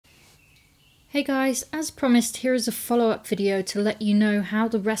Hey guys, as promised, here is a follow-up video to let you know how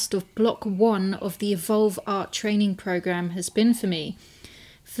the rest of Block 1 of the Evolve Art training program has been for me.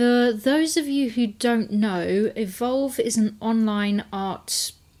 For those of you who don't know, Evolve is an online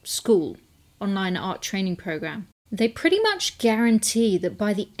art school, online art training program. They pretty much guarantee that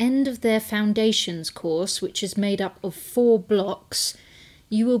by the end of their foundations course, which is made up of 4 blocks,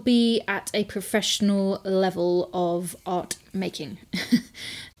 you will be at a professional level of art making.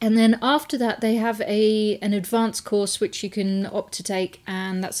 And then after that, they have an advanced course which you can opt to take,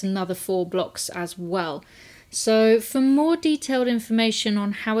 and that's another 4 blocks as well. So for more detailed information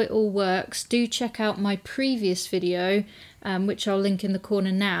on how it all works, do check out my previous video, which I'll link in the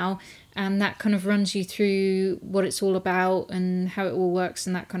corner now, and that kind of runs you through what it's all about and how it all works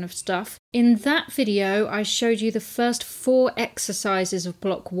and that kind of stuff. In that video, I showed you the first 4 exercises of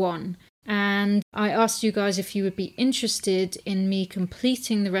Block 1. And I asked you guys if you would be interested in me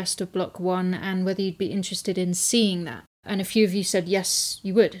completing the rest of Block 1 and whether you'd be interested in seeing that. And a few of you said yes,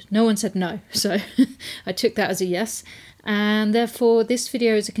 you would. No one said no, so I took that as a yes. And therefore this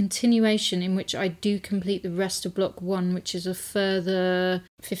video is a continuation in which I do complete the rest of Block 1, which is a further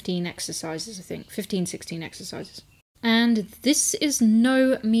 15 exercises, I think. 15, 16 exercises. And this is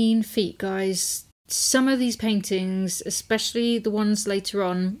no mean feat, guys. Some of these paintings, especially the ones later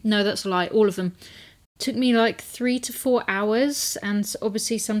on, no, that's a lie, all of them, took me like 3 to 4 hours, and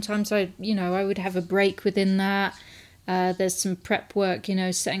obviously sometimes I would have a break within that. There's some prep work,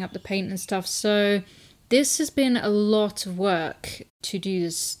 setting up the paint and stuff. So this has been a lot of work to do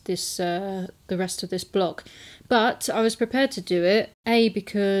the rest of this block. But I was prepared to do it, A,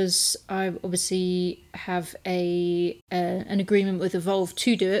 because I obviously have an agreement with Evolve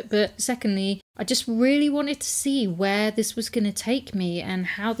to do it, but secondly, I just really wanted to see where this was going to take me and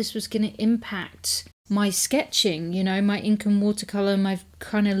how this was going to impact my sketching, my ink and watercolour, my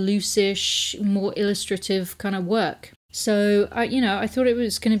kind of loose-ish, more illustrative kind of work. So, I thought it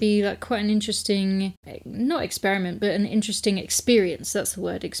was going to be like quite an interesting, not experiment, but an interesting experience. That's the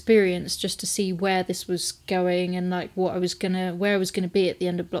word, experience, just to see where this was going and like where I was going to be at the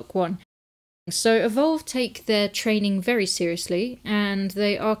end of Block 1. So Evolve take their training very seriously, and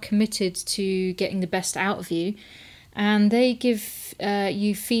they are committed to getting the best out of you. And they give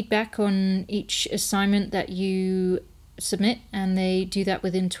you feedback on each assignment that you submit, and they do that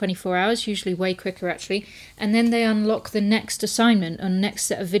within 24 hours, usually way quicker actually, and then they unlock the next assignment and next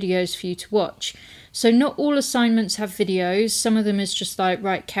set of videos for you to watch. So not all assignments have videos, some of them is just like,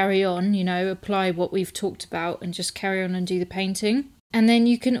 right, carry on, apply what we've talked about and just carry on and do the painting. And then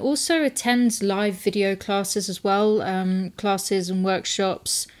you can also attend live video classes as well, classes and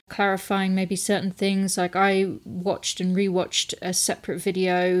workshops, clarifying maybe certain things. Like I watched and rewatched a separate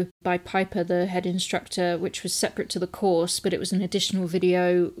video by Piper, the head instructor, which was separate to the course, but it was an additional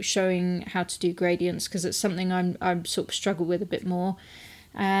video showing how to do gradients, because it's something I'm sort of struggle with a bit more.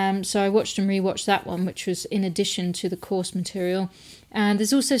 So I watched and rewatched that one, which was in addition to the course material. And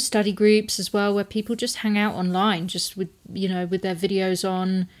there's also study groups as well, where people just hang out online, just with their videos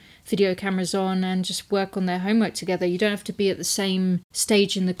on, video cameras on, and just work on their homework together. You don't have to be at the same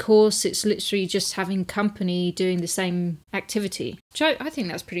stage in the course. It's literally just having company doing the same activity, which I think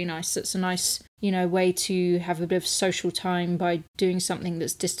that's pretty nice. That's a nice way to have a bit of social time by doing something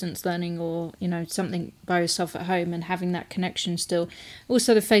that's distance learning, or something by yourself at home and having that connection still.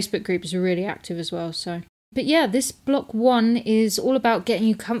 Also the Facebook groups are really active as well. So, but yeah, this Block 1 is all about getting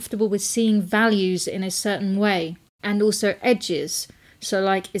you comfortable with seeing values in a certain way, and also edges. So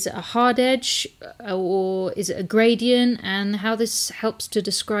like, is it a hard edge or is it a gradient, and how this helps to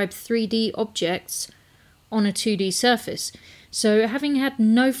describe 3D objects on a 2D surface. So having had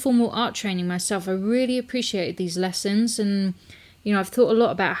no formal art training myself, I really appreciated these lessons, and I've thought a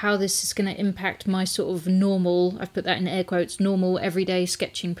lot about how this is going to impact my sort of normal, I've put that in air quotes, normal everyday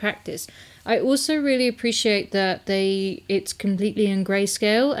sketching practice. I also really appreciate that it's completely in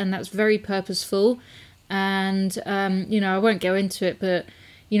grayscale, and that's very purposeful. And, I won't go into it, but,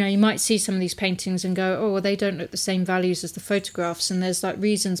 you might see some of these paintings and go, oh, well, they don't look the same values as the photographs. And there's like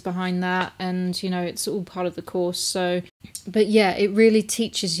reasons behind that. And, it's all part of the course. So, but yeah, it really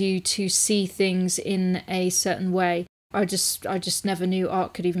teaches you to see things in a certain way. I just never knew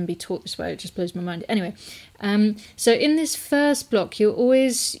art could even be taught this way. It just blows my mind. Anyway, so in this first block, you're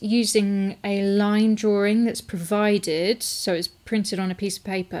always using a line drawing that's provided. So it's printed on a piece of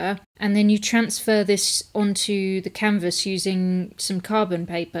paper, and then you transfer this onto the canvas using some carbon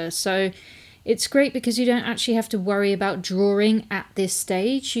paper. So it's great because you don't actually have to worry about drawing at this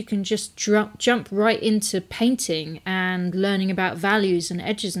stage. You can just jump right into painting and learning about values and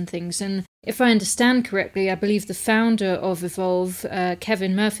edges and things. And if I understand correctly, I believe the founder of Evolve,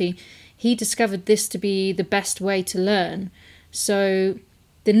 Kevin Murphy, he discovered this to be the best way to learn. So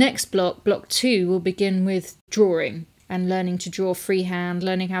the next block 2, will begin with drawing and learning to draw freehand,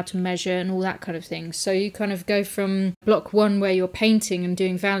 learning how to measure and all that kind of thing. So you kind of go from block 1 where you're painting and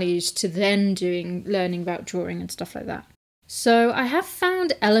doing values to then learning about drawing and stuff like that. So I have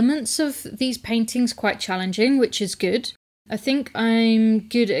found elements of these paintings quite challenging, which is good. I think I'm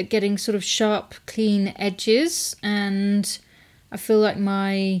good at getting sort of sharp, clean edges, and I feel like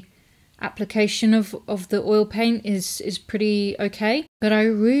my application of the oil paint is pretty okay, but I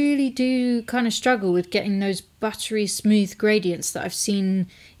really do kind of struggle with getting those buttery smooth gradients that I've seen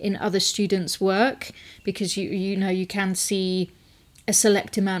in other students' work, because you can see a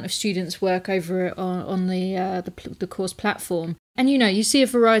select amount of students' work over on the course platform, and you see a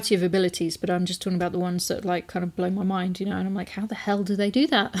variety of abilities, but I'm just talking about the ones that like kind of blow my mind, and I'm like, how the hell do they do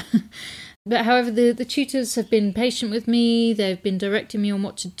that? But however, the tutors have been patient with me. They've been directing me on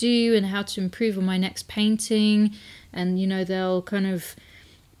what to do and how to improve on my next painting. And, they'll kind of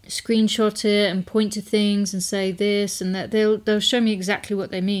screenshot it and point to things and say this and that. They'll show me exactly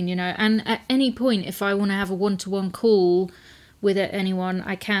what they mean, And at any point, if I want to have a one-to-one call with anyone,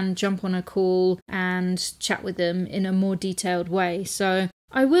 I can jump on a call and chat with them in a more detailed way. So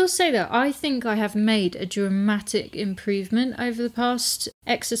I will say that I think I have made a dramatic improvement over the past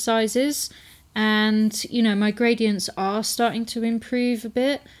exercises, and my gradients are starting to improve a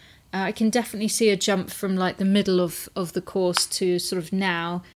bit. I can definitely see a jump from like the middle of the course to sort of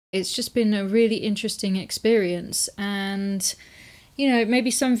now. It's just been a really interesting experience, and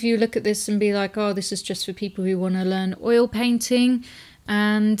maybe some of you look at this and be like, oh, this is just for people who want to learn oil painting,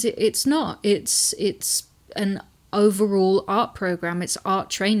 and it's not. It's an overall art program. It's art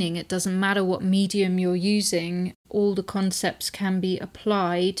training. It doesn't matter what medium you're using. All the concepts can be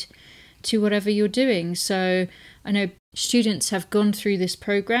applied to whatever you're doing. So I know students have gone through this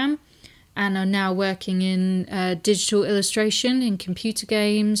program and are now working in digital illustration, in computer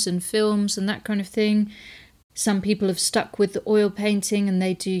games and films and that kind of thing. Some people have stuck with the oil painting and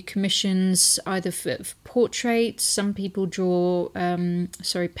they do commissions either for portraits. Some people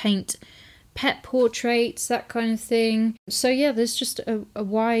paint pet portraits, that kind of thing. So yeah, there's just a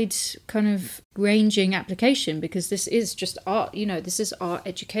wide kind of ranging application, because this is just art, this is art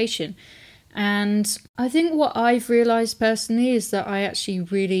education. And I think what I've realised personally is that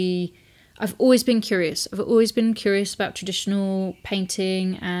I've always been curious. I've always been curious about traditional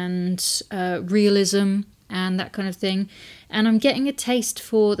painting and realism and that kind of thing. And I'm getting a taste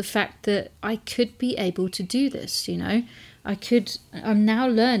for the fact that I could be able to do this, I'm now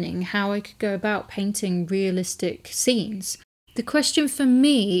learning how I could go about painting realistic scenes. The question for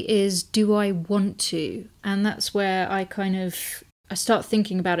me is, do I want to? And that's where I start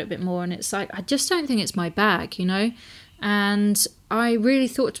thinking about it a bit more, and it's like, I just don't think it's my bag, And I really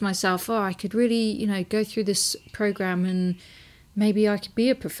thought to myself, oh, I could really, go through this program and maybe I could be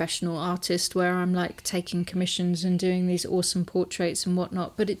a professional artist where I'm like taking commissions and doing these awesome portraits and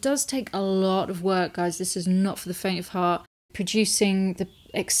whatnot. But it does take a lot of work, guys. This is not for the faint of heart. Producing the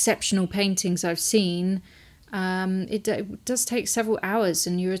exceptional paintings I've seen, it does take several hours,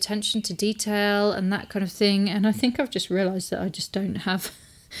 and your attention to detail and that kind of thing. And I think I've just realised that I just don't have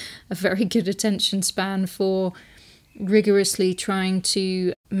a very good attention span for rigorously trying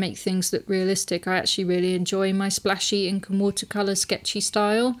to make things look realistic. I actually really enjoy my splashy ink and watercolour sketchy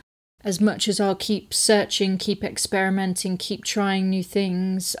style. As much as I'll keep searching, keep experimenting, keep trying new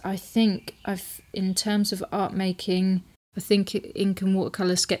things, I think in terms of art making, I think ink and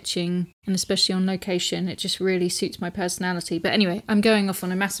watercolour sketching, and especially on location, it just really suits my personality. But anyway, I'm going off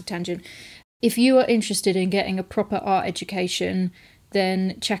on a massive tangent. If you are interested in getting a proper art education,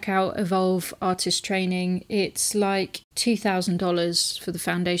 then check out Evolve Artist Training. It's like $2,000 for the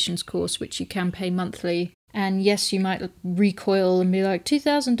foundations course, which you can pay monthly. And yes, you might recoil and be like,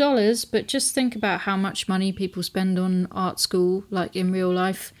 $2,000, but just think about how much money people spend on art school, like in real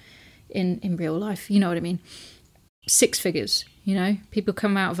life. In real life, you know what I mean. 6 figures, People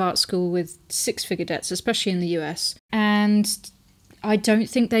come out of art school with 6-figure debts, especially in the US. And I don't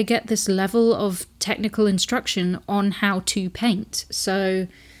think they get this level of technical instruction on how to paint. So,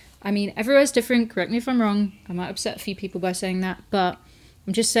 I mean, everywhere's different. Correct me if I'm wrong. I might upset a few people by saying that. But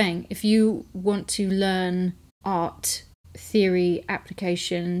I'm just saying, if you want to learn art, theory,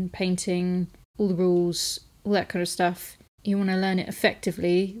 application, painting, all the rules, all that kind of stuff, you want to learn it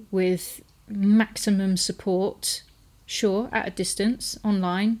effectively with maximum support. Sure, at a distance,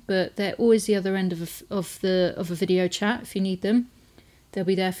 online, but they're always the other end of a video chat if you need them. They'll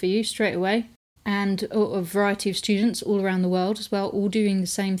be there for you straight away. And a variety of students all around the world as well, all doing the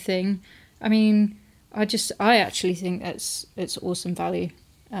same thing. I mean, I actually think it's awesome value.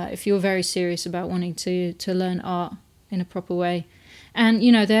 if you're very serious about wanting to learn art in a proper way. And,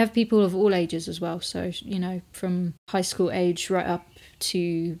 you know, they have people of all ages as well. So, you know, from high school age right up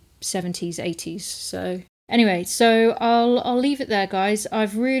to 70s, 80s. So anyway, so I'll leave it there, guys.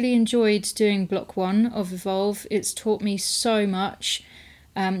 I've really enjoyed doing block 1 of Evolve. It's taught me so much,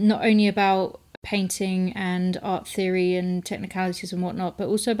 not only about painting and art theory and technicalities and whatnot, but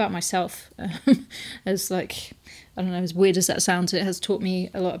also about myself. As like, I don't know, as weird as that sounds, it has taught me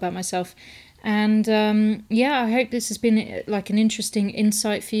a lot about myself. And yeah, I hope this has been like an interesting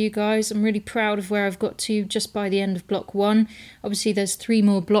insight for you guys. I'm really proud of where I've got to just by the end of block 1. Obviously there's 3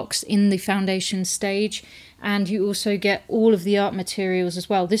 more blocks in the foundation stage, and you also get all of the art materials as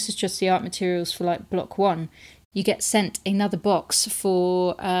well. This is just the art materials for like block 1. You get sent another box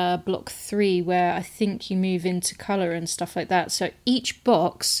for block 3, where I think you move into colour and stuff like that. So each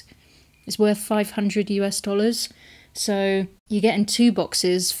box is worth $500 US. So you're getting 2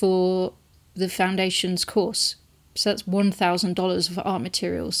 boxes for the foundations course. So that's $1,000 of art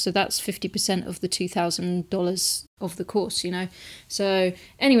materials. So that's 50% of the $2,000 of the course, you know. So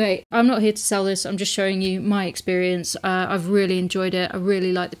anyway, I'm not here to sell this. I'm just showing you my experience. I've really enjoyed it. I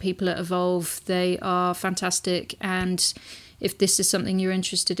really like the people at Evolve. They are fantastic. And if this is something you're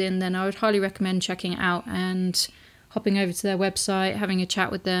interested in, then I would highly recommend checking it out and hopping over to their website, having a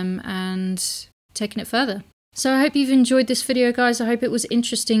chat with them and taking it further. So I hope you've enjoyed this video, guys. I hope it was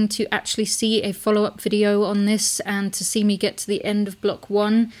interesting to actually see a follow-up video on this and to see me get to the end of block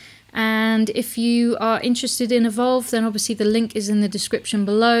 1. And if you are interested in Evolve, then obviously the link is in the description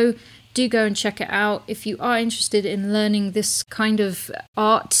below. Do go and check it out. If you are interested in learning this kind of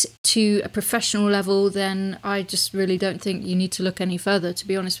art to a professional level, then I just really don't think you need to look any further, to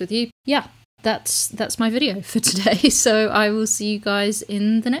be honest with you. Yeah, that's my video for today. So I will see you guys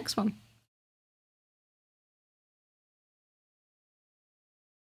in the next one.